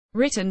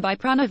Written by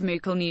Pranav.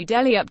 Mukul, New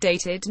Delhi.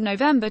 Updated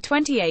November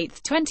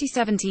 28,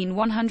 2017.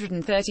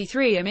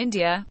 133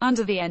 India,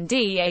 under the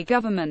NDA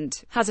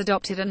government, has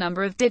adopted a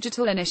number of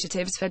digital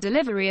initiatives for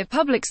delivery of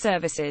public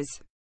services.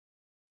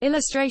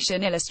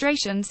 Illustration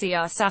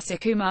CR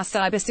Sasikumar.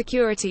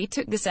 Cybersecurity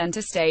took the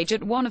center stage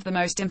at one of the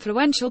most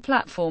influential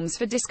platforms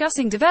for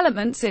discussing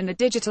developments in the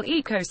digital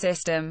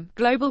ecosystem,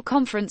 Global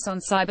Conference on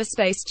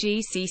Cyberspace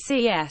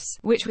GCCS,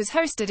 which was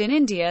hosted in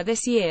India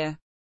this year.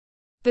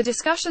 The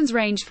discussions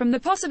range from the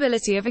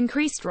possibility of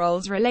increased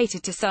roles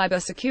related to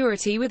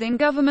cybersecurity within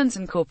governments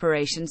and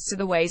corporations to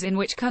the ways in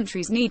which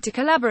countries need to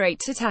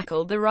collaborate to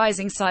tackle the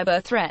rising cyber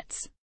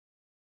threats.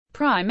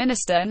 Prime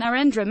Minister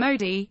Narendra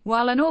Modi,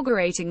 while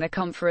inaugurating the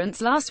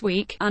conference last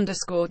week,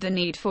 underscored the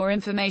need for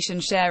information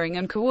sharing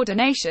and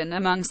coordination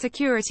among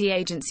security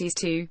agencies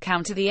to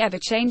counter the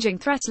ever-changing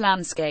threat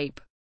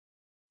landscape.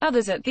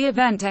 Others at the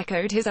event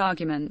echoed his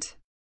argument.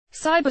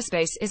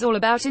 Cyberspace is all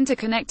about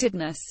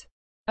interconnectedness.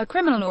 A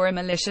criminal or a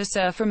malicious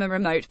from a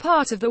remote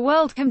part of the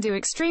world can do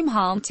extreme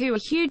harm to a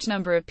huge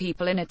number of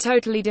people in a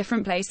totally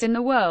different place in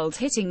the world,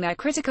 hitting their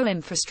critical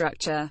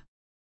infrastructure.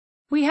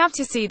 We have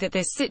to see that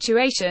this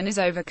situation is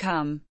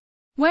overcome.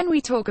 When we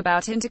talk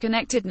about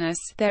interconnectedness,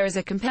 there is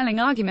a compelling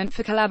argument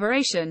for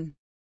collaboration.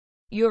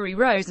 Uri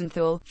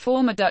Rosenthal,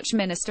 former Dutch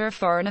Minister of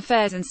Foreign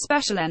Affairs and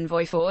Special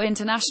Envoy for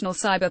International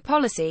Cyber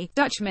Policy,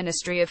 Dutch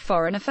Ministry of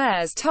Foreign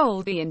Affairs,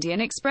 told the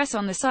Indian Express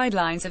on the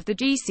sidelines of the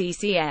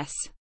GCCS.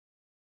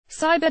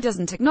 Cyber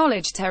doesn't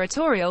acknowledge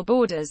territorial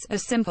borders,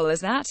 as simple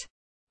as that.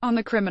 On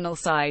the criminal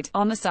side,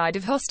 on the side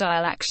of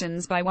hostile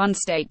actions by one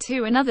state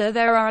to another,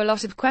 there are a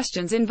lot of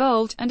questions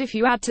involved, and if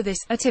you add to this,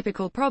 a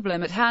typical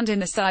problem at hand in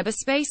the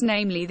cyberspace,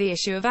 namely the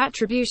issue of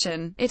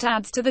attribution, it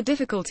adds to the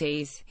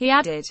difficulties, he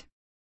added.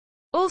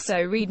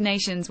 Also,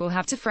 nations will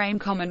have to frame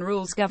common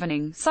rules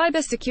governing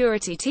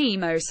cybersecurity.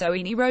 Timo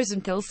Soini.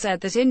 Rosenthal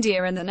said that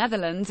India and the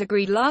Netherlands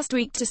agreed last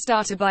week to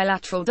start a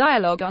bilateral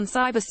dialogue on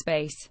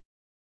cyberspace.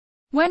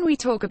 When we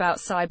talk about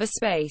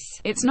cyberspace,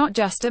 it's not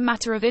just a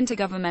matter of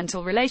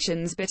intergovernmental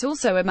relations but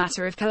also a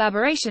matter of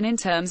collaboration in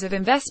terms of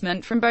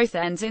investment from both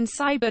ends in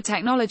cyber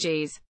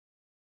technologies.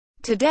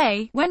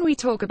 Today, when we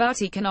talk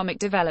about economic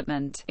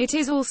development, it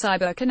is all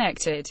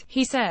cyber-connected,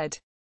 he said.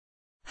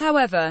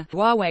 However,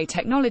 Huawei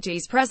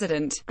Technologies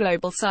President,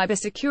 Global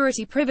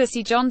Cybersecurity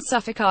Privacy John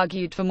Suffolk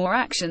argued for more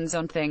actions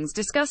on things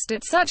discussed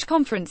at such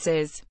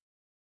conferences.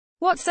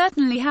 What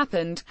certainly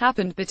happened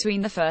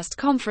between the first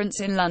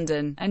conference in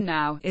London and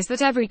now, is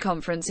that every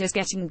conference is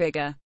getting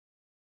bigger.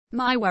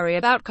 My worry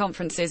about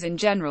conferences in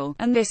general,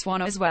 and this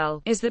one as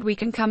well, is that we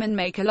can come and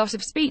make a lot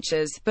of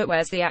speeches, but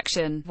where's the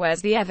action,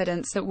 where's the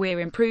evidence that we're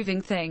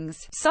improving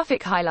things,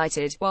 Suffolk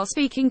highlighted, while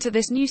speaking to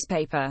this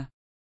newspaper.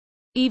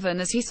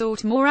 Even as he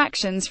sought more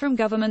actions from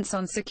governments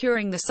on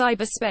securing the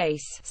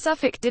cyberspace,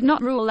 Suffolk did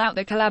not rule out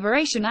the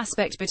collaboration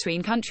aspect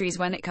between countries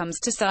when it comes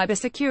to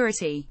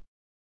cybersecurity.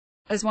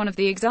 As one of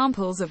the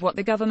examples of what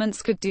the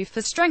governments could do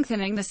for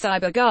strengthening the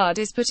cyber guard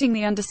is putting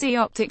the undersea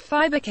optic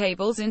fiber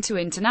cables into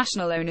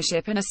international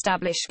ownership and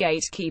establish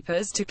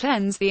gatekeepers to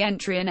cleanse the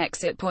entry and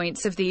exit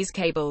points of these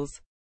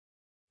cables.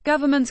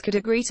 Governments could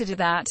agree to do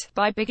that,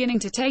 by beginning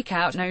to take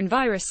out known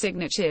virus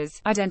signatures,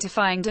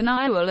 identifying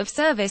denial of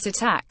service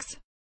attacks.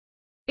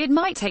 It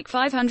might take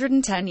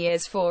 510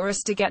 years for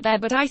us to get there,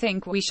 but I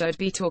think we should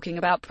be talking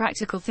about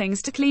practical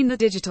things to clean the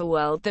digital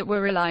world that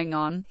we're relying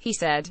on, he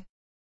said.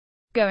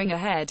 Going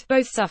ahead,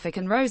 both Suffolk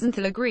and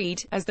Rosenthal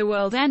agreed, as the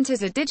world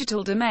enters a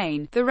digital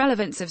domain, the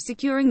relevance of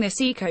securing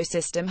this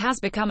ecosystem has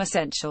become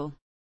essential.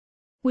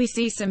 We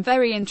see some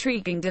very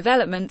intriguing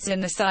developments in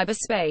the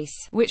cyberspace,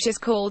 which is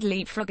called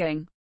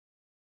leapfrogging.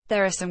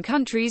 There are some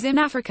countries in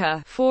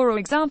Africa, for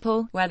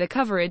example, where the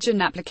coverage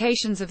and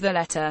applications of the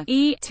letter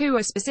E to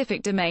a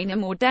specific domain are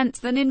more dense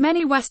than in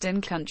many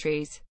Western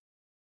countries.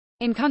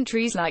 In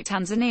countries like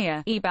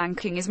Tanzania,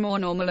 e-banking is more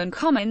normal and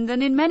common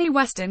than in many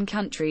Western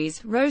countries,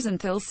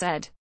 Rosenthal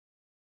said.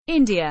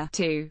 India,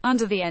 too,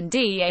 under the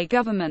NDA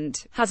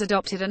government, has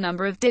adopted a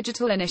number of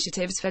digital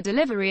initiatives for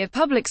delivery of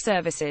public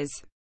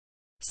services.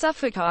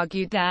 Suffolk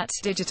argued that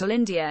Digital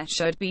India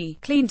should be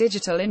Clean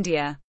Digital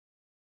India.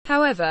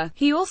 However,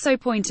 he also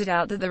pointed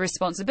out that the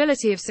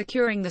responsibility of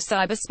securing the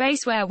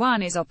cyberspace where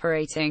one is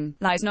operating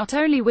lies not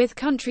only with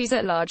countries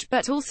at large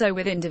but also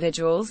with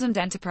individuals and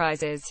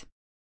enterprises.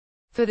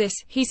 For this,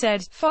 he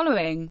said,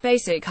 following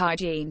basic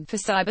hygiene for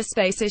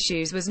cyberspace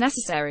issues was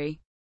necessary.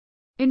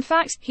 In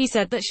fact, he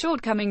said that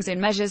shortcomings in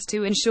measures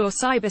to ensure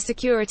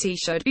cybersecurity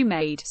should be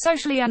made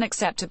socially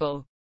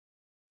unacceptable.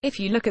 If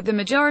you look at the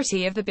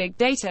majority of the big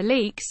data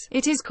leaks,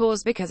 it is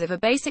caused because of a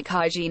basic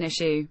hygiene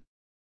issue.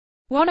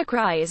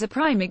 WannaCry is a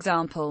prime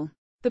example.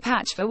 The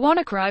patch for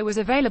WannaCry was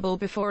available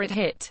before it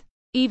hit.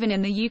 Even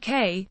in the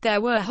UK,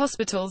 there were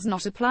hospitals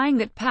not applying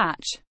that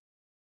patch.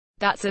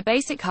 That's a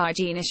basic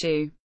hygiene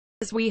issue.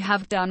 As we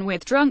have done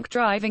with drunk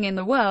driving in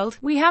the world,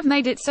 we have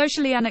made it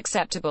socially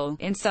unacceptable.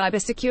 In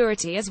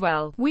cybersecurity as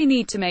well, we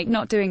need to make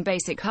not doing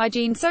basic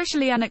hygiene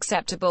socially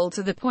unacceptable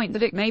to the point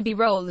that it may be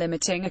role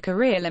limiting or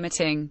career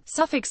limiting,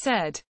 Suffolk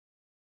said.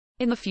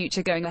 in the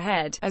future going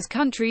ahead, as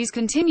countries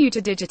continue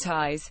to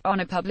digitize,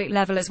 on a public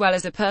level as well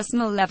as a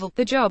personal level,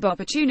 the job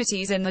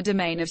opportunities in the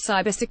domain of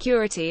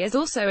cybersecurity is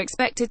also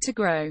expected to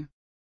grow.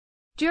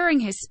 During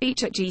his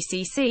speech at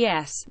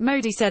GCCS,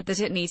 Modi said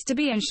that it needs to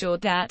be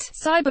ensured that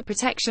cyber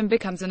protection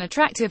becomes an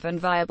attractive and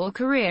viable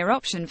career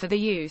option for the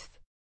youth.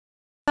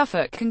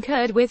 Suffolk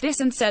concurred with this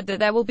and said that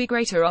there will be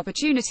greater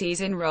opportunities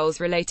in roles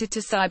related to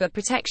cyber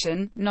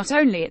protection, not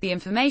only at the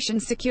information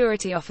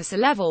security officer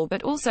level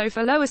but also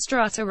for lower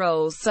strata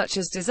roles such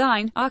as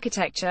design,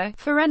 architecture,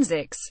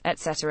 forensics,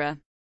 etc.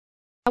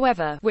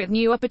 However, with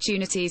new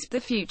opportunities, the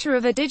future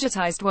of a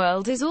digitized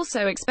world is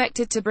also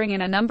expected to bring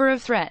in a number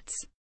of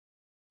threats.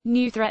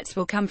 New threats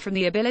will come from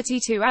the ability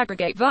to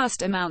aggregate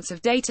vast amounts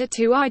of data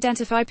to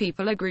identify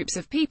people or groups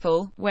of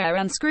people, where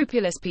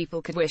unscrupulous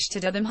people could wish to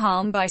do them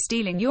harm by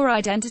stealing your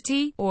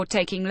identity, or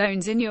taking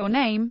loans in your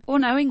name, or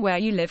knowing where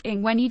you live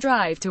when you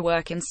drive to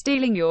work and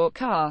stealing your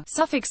car,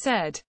 Suffolk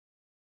said.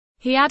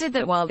 He added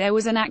that while there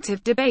was an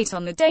active debate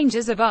on the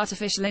dangers of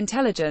artificial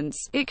intelligence,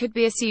 it could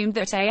be assumed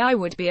that AI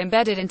would be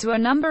embedded into a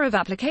number of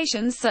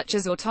applications such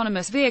as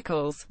autonomous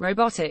vehicles,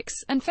 robotics,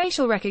 and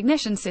facial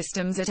recognition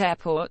systems at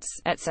airports,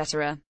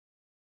 etc.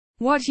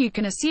 What you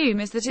can assume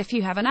is that if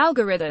you have an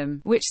algorithm,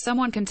 which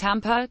someone can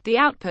tamper, the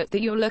output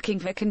that you're looking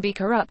for can be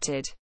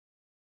corrupted.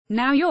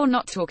 Now you're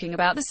not talking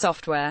about the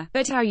software,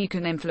 but how you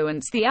can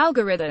influence the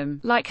algorithm,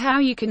 like how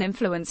you can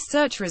influence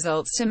search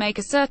results to make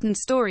a certain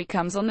story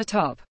comes on the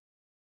top.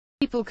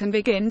 People can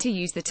begin to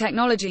use the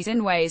technologies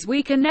in ways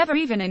we can never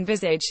even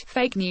envisage.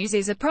 Fake news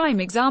is a prime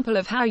example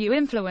of how you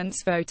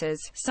influence voters,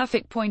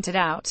 Suffolk pointed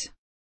out.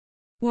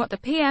 What the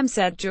PM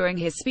said during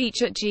his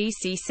speech at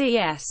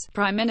GCCS,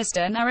 Prime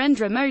Minister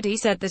Narendra Modi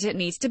said that it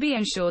needs to be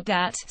ensured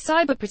that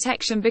cyber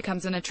protection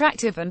becomes an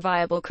attractive and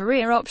viable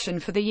career option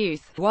for the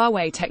youth.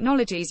 Huawei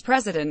Technologies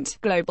President,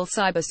 Global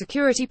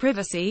Cybersecurity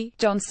Privacy,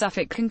 John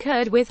Suffolk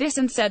concurred with this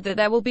and said that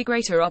there will be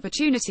greater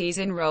opportunities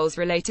in roles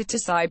related to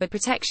cyber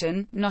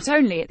protection, not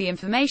only at the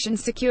information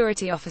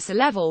security officer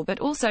level but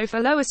also for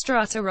lower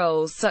strata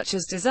roles such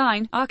as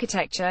design,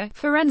 architecture,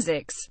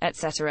 forensics,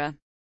 etc.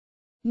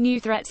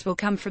 New threats will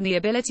come from the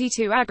ability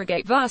to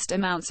aggregate vast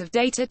amounts of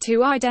data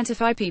to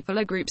identify people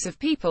or groups of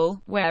people,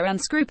 where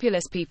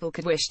unscrupulous people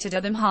could wish to do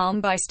them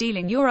harm by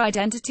stealing your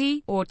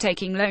identity, or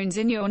taking loans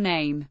in your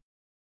name.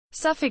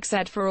 Suffolk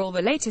said for all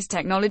the latest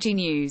technology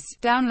news,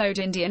 download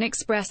Indian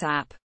Express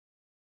app.